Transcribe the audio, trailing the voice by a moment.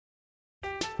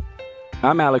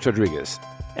I'm Alex Rodriguez.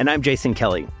 And I'm Jason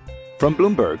Kelly. From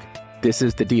Bloomberg, this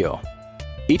is The Deal.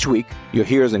 Each week, you'll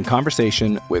hear us in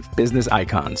conversation with business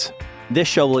icons. This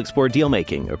show will explore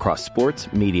deal-making across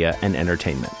sports, media, and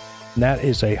entertainment. That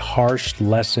is a harsh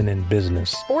lesson in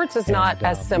business. Sports is not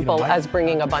as simple as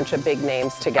bringing a bunch of big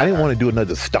names together. I didn't want to do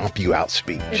another stomp you out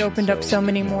speech. It opened up so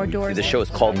many more doors. The show is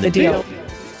called The Deal.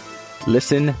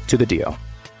 Listen to The Deal.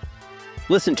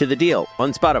 Listen to The Deal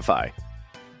on Spotify.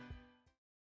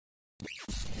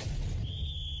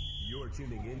 You're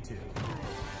tuning into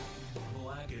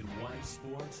Black and White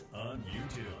Sports on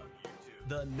YouTube.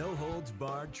 The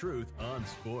no-holds-barred truth on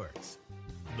sports.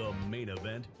 The main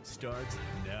event starts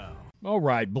now. All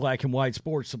right, Black and White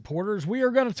Sports supporters, we are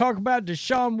going to talk about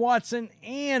Deshaun Watson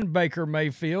and Baker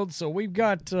Mayfield. So we've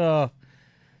got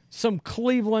some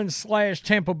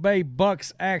Cleveland/Tampa Bay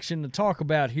Bucks action to talk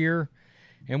about here.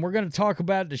 And we're going to talk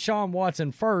about Deshaun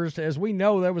Watson first. As we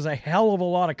know, there was a hell of a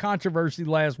lot of controversy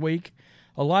last week,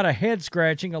 a lot of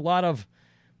head-scratching, a lot of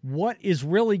what is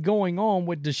really going on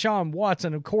with Deshaun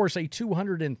Watson. Of course, a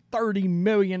 $230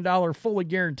 million fully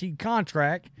guaranteed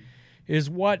contract is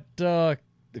what the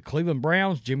Cleveland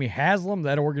Browns, Jimmy Haslam,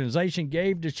 that organization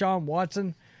gave Deshaun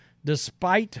Watson,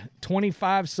 despite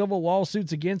 25 civil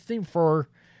lawsuits against him for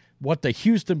what the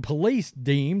Houston police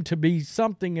deemed to be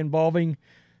something involving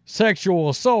sexual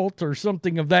assault or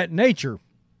something of that nature.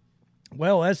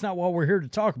 Well, that's not what we're here to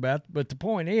talk about, but the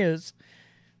point is,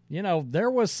 you know, there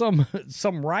was some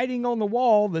writing on the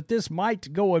wall that this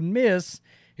might go amiss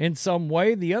in some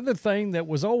way. The other thing that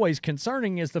was always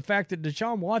concerning is the fact that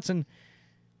Deshaun Watson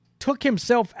took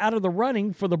himself out of the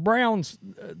running for the Browns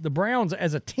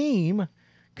as a team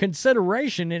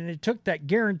consideration, and it took that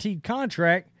guaranteed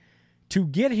contract to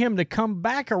get him to come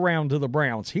back around to the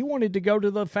Browns. He wanted to go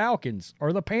to the Falcons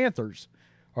or the Panthers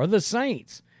or the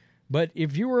Saints. But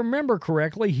if you remember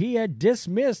correctly, he had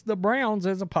dismissed the Browns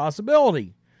as a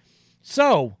possibility.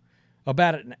 So,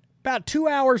 about 2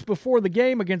 hours before the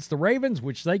game against the Ravens,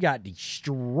 which they got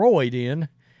destroyed in,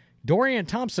 Dorian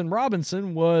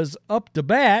Thompson-Robinson was up to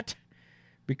bat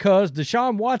because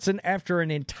Deshaun Watson, after an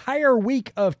entire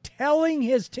week of telling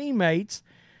his teammates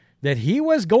that he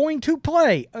was going to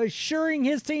play, assuring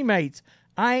his teammates,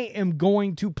 I am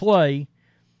going to play,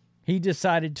 he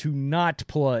decided to not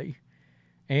play.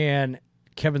 And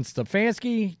Kevin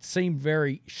Stefanski seemed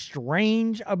very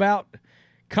strange about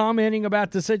commenting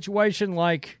about the situation,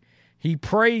 like he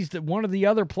praised one of the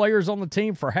other players on the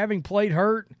team for having played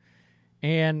hurt.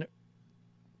 And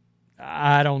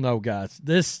I don't know, guys.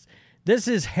 This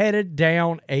is headed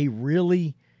down a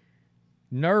really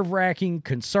nerve-wracking,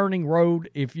 concerning road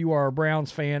if you are a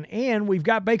Browns fan. And we've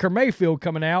got Baker Mayfield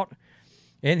coming out,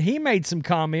 and he made some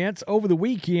comments over the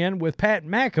weekend with Pat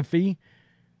McAfee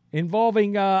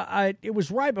involving, it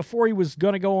was right before he was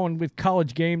going to go on with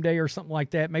College Game Day or something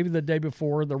like that, maybe the day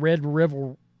before. The Red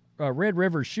River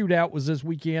Shootout was this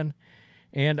weekend,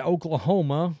 and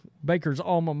Oklahoma, Baker's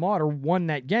alma mater, won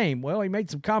that game. Well, he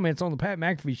made some comments on the Pat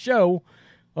McAfee show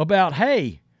about,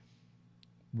 hey,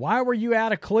 why were you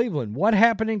out of Cleveland? What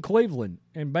happened in Cleveland?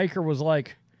 And Baker was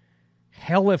like,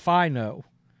 hell if I know.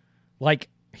 Like,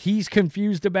 he's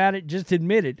confused about it, just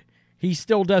admit it. He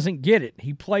still doesn't get it.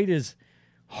 He played his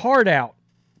heart out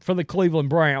for the Cleveland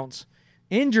Browns,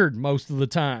 injured most of the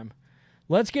time.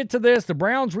 Let's get to this. The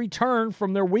Browns returned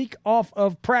from their week off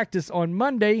of practice on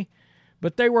Monday,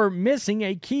 but they were missing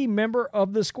a key member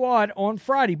of the squad on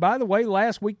Friday. By the way,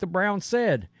 last week the Browns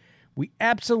said, we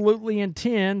absolutely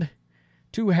intend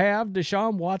to have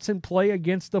Deshaun Watson play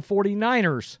against the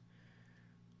 49ers.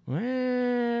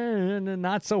 Well,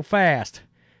 not so fast.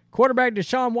 Quarterback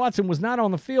Deshaun Watson was not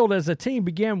on the field as the team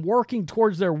began working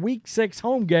towards their Week 6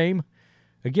 home game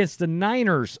against the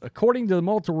Niners. According to the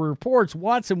multiple reports,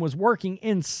 Watson was working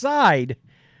inside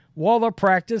while the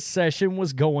practice session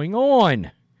was going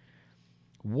on.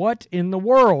 What in the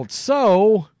world?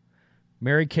 So,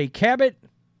 Mary Kay Cabot,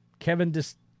 Kevin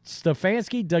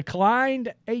Stefanski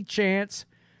declined a chance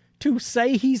to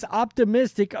say he's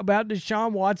optimistic about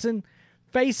Deshaun Watson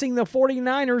facing the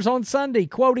 49ers on Sunday.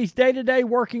 Quote, he's day-to-day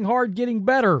working hard, getting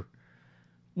better.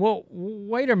 Well,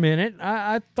 wait a minute.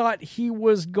 I thought he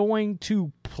was going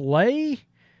to play,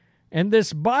 and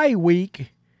this bye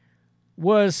week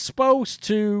was supposed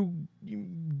to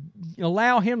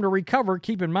allow him to recover.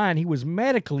 Keep in mind, he was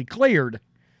medically cleared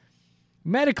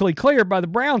by the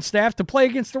Brown staff to play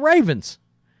against the Ravens.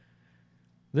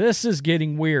 This is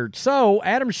getting weird. So,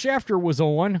 Adam Schefter was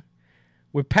on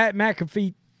with Pat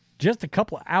McAfee just a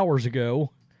couple of hours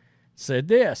ago, said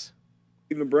this.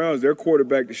 Cleveland Browns, their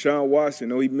quarterback, Deshaun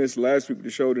Watson, he missed last week with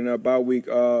the shoulder in that bye week.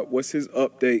 What's his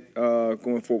update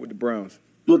going forward with the Browns?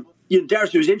 Look,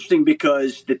 Darius, it was interesting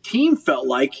because the team felt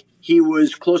like he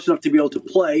was close enough to be able to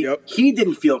play. Yep. He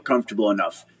didn't feel comfortable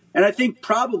enough. And I think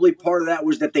probably part of that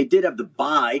was that they did have the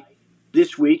bye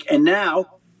this week, and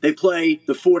now they play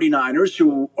the 49ers,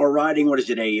 who are riding, a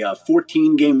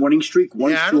 14-game winning streak.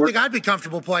 I don't think I'd be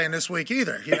comfortable playing this week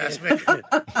either, if you ask me.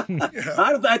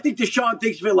 I think Deshaun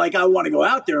thinks of it like, I want to go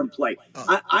out there and play.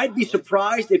 I'd be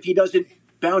surprised if he doesn't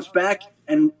bounce back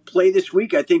and play this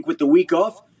week. I think with the week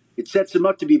off, it sets him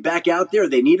up to be back out there.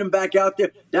 They need him back out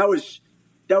there. That was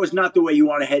not the way you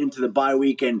want to head into the bye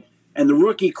week. And the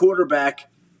rookie quarterback,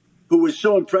 who was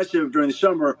so impressive during the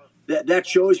summer, that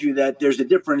shows you that there's a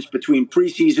difference between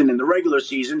preseason and the regular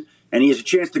season, and he has a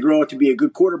chance to grow to be a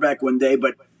good quarterback one day,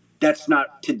 but that's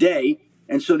not today.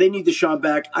 And so they need Deshaun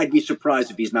back. I'd be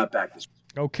surprised if he's not back this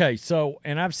week. Okay, so,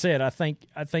 and I've said I think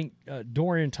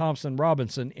Dorian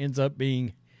Thompson-Robinson ends up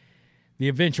being the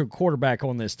eventual quarterback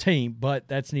on this team, but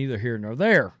that's neither here nor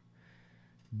there.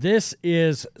 This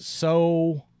is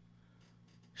so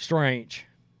strange.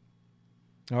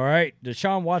 All right,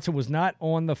 Deshaun Watson was not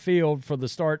on the field for the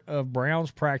start of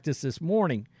Browns practice this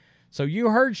morning. So you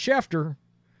heard Schefter.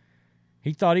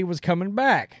 He thought he was coming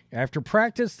back. After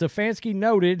practice, Stefanski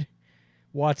noted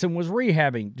Watson was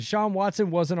rehabbing. Deshaun Watson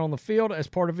wasn't on the field as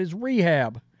part of his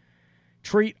rehab.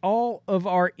 Treat all of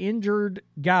our injured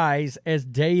guys as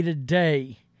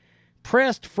day-to-day.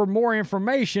 Pressed for more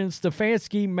information,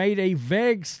 Stefanski made a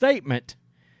vague statement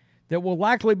that will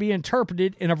likely be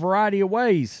interpreted in a variety of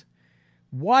ways.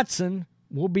 Watson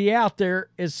will be out there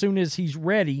as soon as he's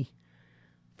ready,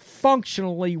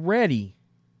 functionally ready.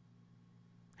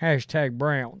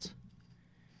 #Browns.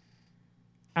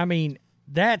 I mean,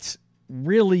 that's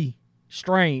really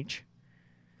strange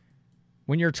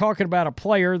when you're talking about a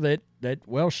player that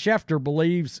Schefter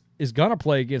believes is going to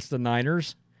play against the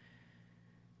Niners,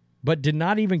 but did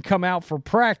not even come out for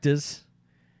practice.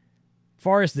 As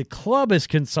far as the club is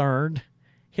concerned,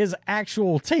 his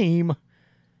actual team,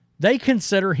 they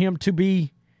consider him to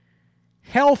be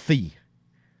healthy,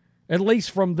 at least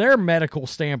from their medical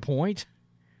standpoint.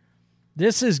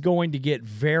 This is going to get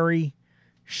very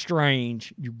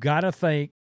strange. You got to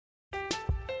think.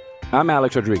 I'm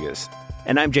Alex Rodriguez.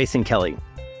 And I'm Jason Kelly.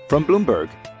 From Bloomberg,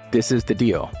 this is The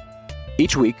Deal.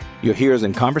 Each week, you'll hear us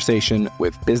in conversation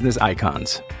with business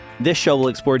icons. This show will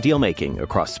explore deal-making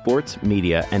across sports,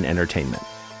 media, and entertainment.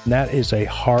 That is a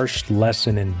harsh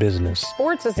lesson in business.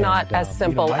 Sports is not as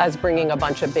simple as bringing a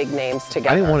bunch of big names together.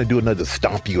 I didn't want to do another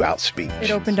stomp you out speech. It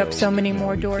opened up so many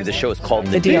more doors. The show is called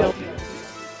The Deal.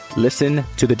 Listen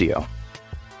to The Deal.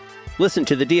 Listen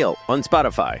to The Deal on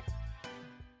Spotify.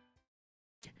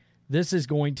 This is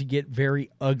going to get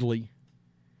very ugly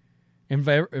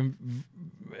involving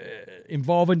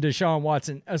Deshaun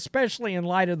Watson, especially in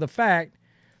light of the fact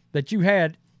that you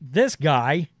had this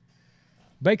guy,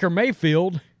 Baker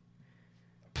Mayfield,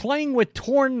 playing with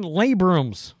torn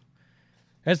labrums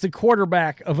as the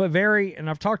quarterback of a very, and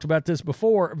I've talked about this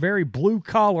before, a very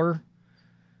blue-collar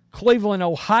Cleveland,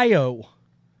 Ohio.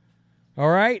 All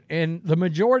right? And the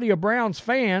majority of Browns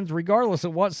fans, regardless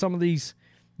of what some of these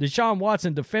Deshaun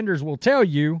Watson defenders will tell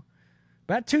you,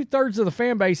 about 2/3 of the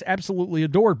fan base absolutely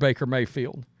adored Baker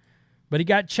Mayfield. But he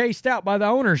got chased out by the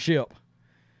ownership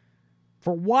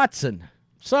for Watson.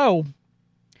 So,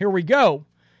 here we go.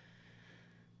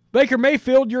 Baker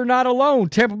Mayfield, you're not alone.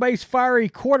 Tampa Bay's fiery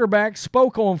quarterback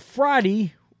spoke on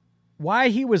Friday why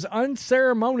he was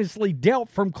unceremoniously dealt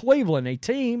from Cleveland, a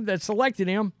team that selected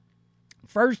him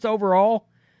first overall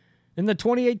in the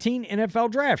 2018 NFL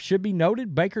Draft. Should be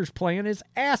noted, Baker's playing his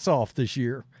ass off this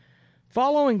year.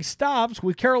 Following stops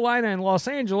with Carolina and Los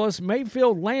Angeles,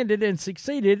 Mayfield landed and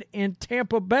succeeded in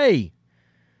Tampa Bay.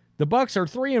 The Bucs are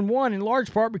 3-1 in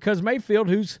large part because Mayfield,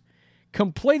 who's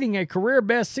completing a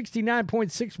career-best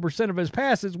 69.6% of his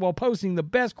passes while posting the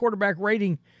best quarterback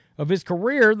rating of his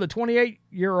career, the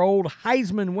 28-year-old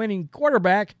Heisman-winning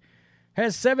quarterback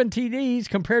has 7 TDs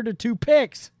compared to 2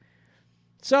 picks.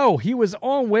 So he was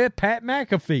on with Pat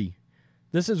McAfee.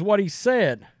 This is what he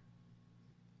said.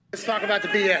 Let's talk about the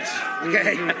BS,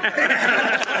 okay?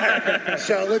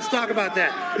 So let's talk about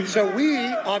that. So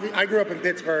I grew up in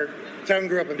Pittsburgh. Tone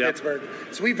grew up in Pittsburgh.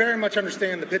 So we very much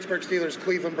understand the Pittsburgh Steelers,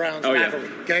 Cleveland Browns rivalry,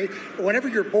 okay? Whenever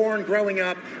you're born, growing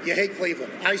up, you hate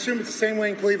Cleveland. I assume it's the same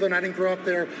way in Cleveland. I didn't grow up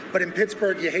there. But in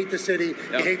Pittsburgh, you hate the city,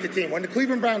 you hate the team. When the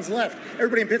Cleveland Browns left,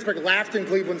 everybody in Pittsburgh laughed in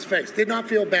Cleveland's face, did not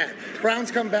feel bad.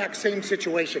 Browns come back, same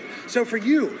situation. So for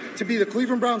you to be the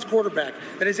Cleveland Browns quarterback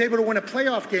that is able to win a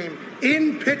playoff game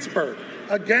in Pittsburgh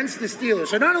against the Steelers,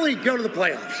 so not only go to the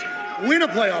playoffs, win a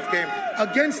playoff game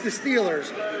against the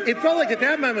Steelers, it felt like at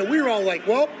that moment we were all like,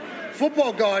 well,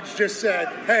 football gods just said,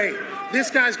 hey, this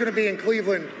guy's going to be in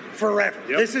Cleveland forever.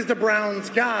 Yep. This is the Browns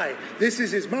guy. This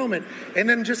is his moment. And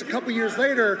then just a couple years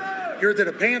later, you're to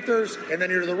the Panthers, and then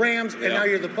you're to the Rams, and now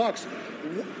you're the Bucs.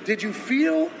 Did you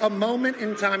feel a moment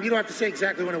in time, you don't have to say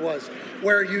exactly when it was,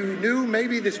 where you knew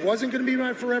maybe this wasn't going to be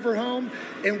my forever home?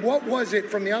 And what was it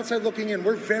from the outside looking in?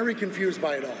 We're very confused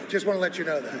by it all. Just want to let you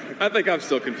know that. I think I'm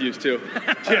still confused too.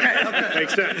 Okay.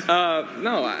 Makes sense.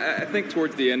 No, I think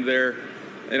towards the end there,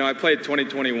 I played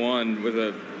 2021 with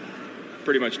a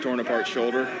pretty much torn apart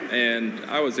shoulder, and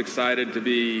I was excited to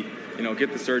be,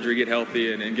 get the surgery, get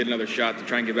healthy, and get another shot to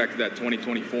try and get back to that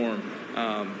 2020 form.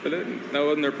 But that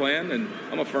wasn't their plan, and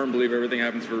I'm a firm believer everything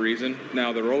happens for a reason.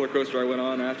 Now, the roller coaster I went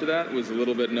on after that was a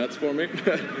little bit nuts for me.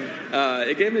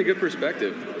 It gave me a good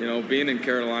perspective, being in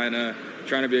Carolina,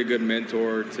 trying to be a good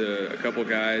mentor to a couple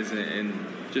guys, and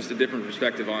just a different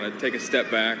perspective on it. Take a step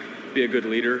back, be a good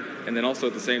leader, and then also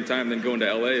at the same time, then going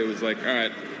to LA, it was like, all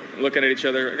right, looking at each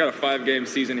other, I got a 5-game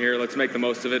season here, let's make the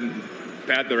most of it and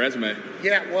pad the resume.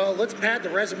 Yeah, well, let's pad the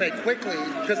resume quickly,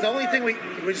 because the only thing we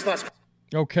just lost.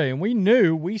 Okay, and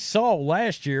we saw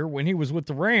last year when he was with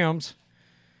the Rams,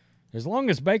 as long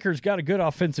as Baker's got a good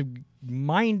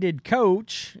offensive-minded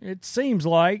coach, it seems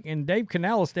like, and Dave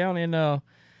Canales down in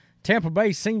Tampa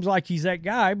Bay seems like he's that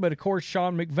guy, but of course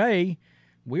Sean McVay,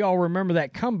 we all remember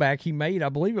that comeback he made, I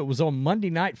believe it was on Monday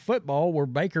Night Football, where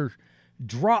Baker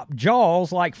dropped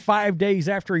jaws like 5 days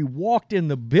after he walked in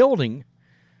the building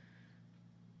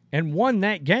and won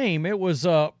that game. It was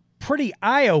pretty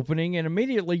eye-opening, and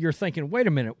immediately you're thinking, wait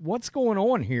a minute, what's going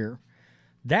on here?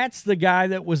 That's the guy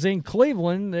that was in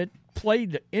Cleveland that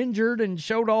played injured and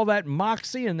showed all that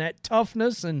moxie and that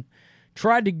toughness and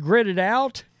tried to grit it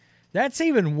out. That's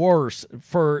even worse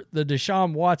for the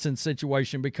Deshaun Watson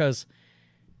situation because,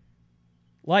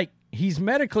 he's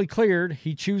medically cleared.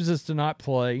 He chooses to not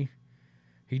play.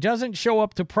 He doesn't show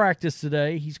up to practice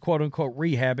today. He's quote-unquote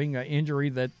rehabbing an injury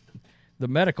that the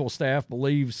medical staff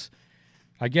believes,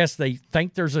 I guess they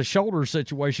think there's a shoulder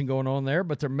situation going on there,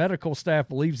 but their medical staff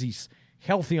believes he's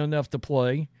healthy enough to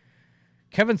play.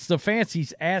 Kevin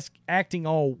Stefanski's acting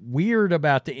all weird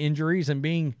about the injuries and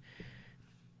being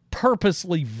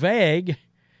purposely vague.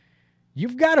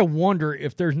 You've got to wonder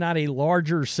if there's not a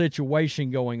larger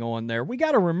situation going on there. We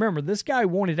got to remember, this guy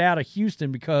wanted out of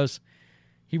Houston because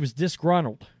he was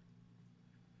disgruntled.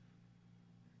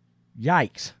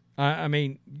 Yikes. I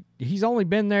mean, he's only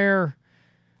been there.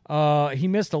 He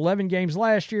missed 11 games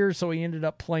last year, so he ended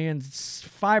up playing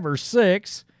 5 or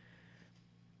 6.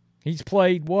 He's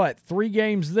played, 3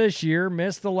 games this year,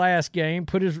 missed the last game,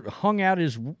 hung out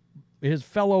his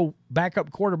fellow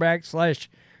backup quarterback /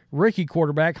 rookie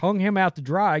quarterback, hung him out to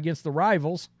dry against the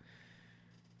rivals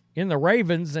in the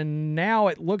Ravens, and now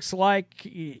it looks like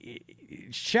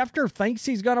Schefter thinks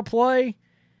he's going to play,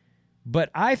 but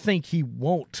I think he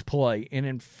won't play. And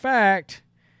in fact,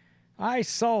 I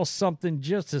saw something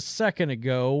just a second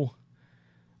ago.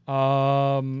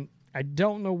 I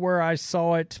don't know where I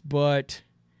saw it, but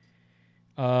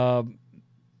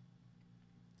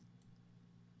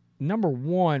number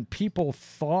one, people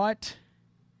thought...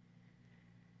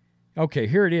 Okay,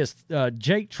 here it is.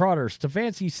 Jake Trotter.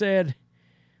 Stefanski said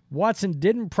Watson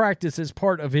didn't practice as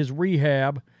part of his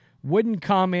rehab, wouldn't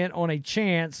comment on a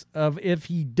chance of if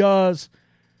he does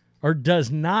or does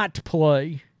not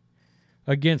play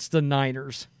against the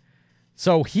Niners.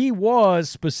 So he was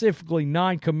specifically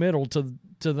non-committal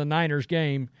to the Niners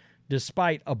game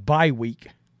despite a bye week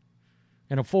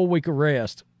and a full week of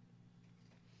rest.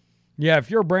 Yeah, if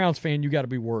you're a Browns fan, you got to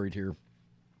be worried here.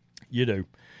 You do.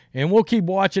 And we'll keep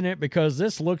watching it because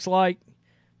this looks like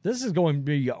this is going to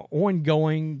be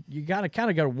ongoing. You kind of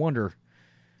got to wonder,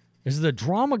 is the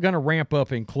drama going to ramp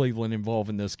up in Cleveland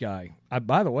involving this guy?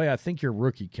 By the way, I think your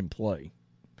rookie can play.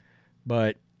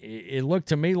 But it looked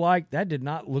to me like that did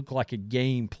not look like a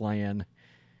game plan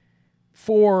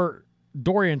for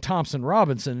Dorian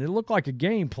Thompson-Robinson. It looked like a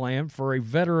game plan for a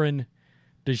veteran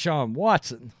Deshaun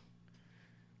Watson.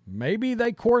 Maybe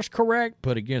they course correct,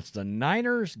 but against the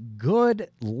Niners, good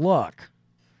luck.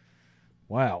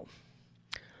 Wow.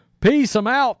 Peace, I'm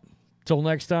out. Till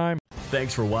next time.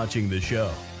 Thanks for watching the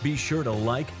show. Be sure to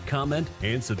like, comment,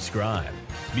 and subscribe.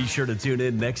 Be sure to tune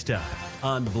in next time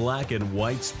on Black and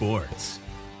White Sports.